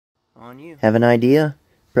On you. Have an idea?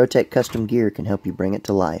 ProTech Custom Gear can help you bring it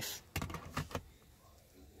to life.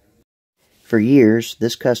 For years,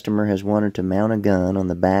 this customer has wanted to mount a gun on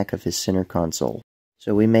the back of his center console,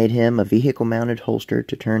 so we made him a vehicle-mounted holster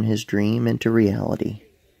to turn his dream into reality.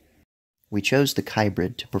 We chose the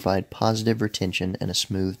Kybrid to provide positive retention and a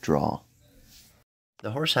smooth draw.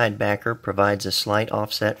 The horsehide backer provides a slight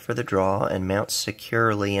offset for the draw and mounts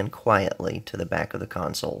securely and quietly to the back of the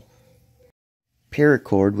console.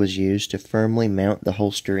 Paracord was used to firmly mount the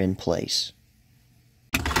holster in place.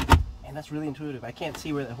 Man, that's really intuitive. I can't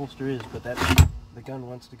see where that holster is, but the gun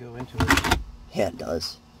wants to go into it. Yeah, it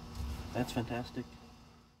does. That's fantastic.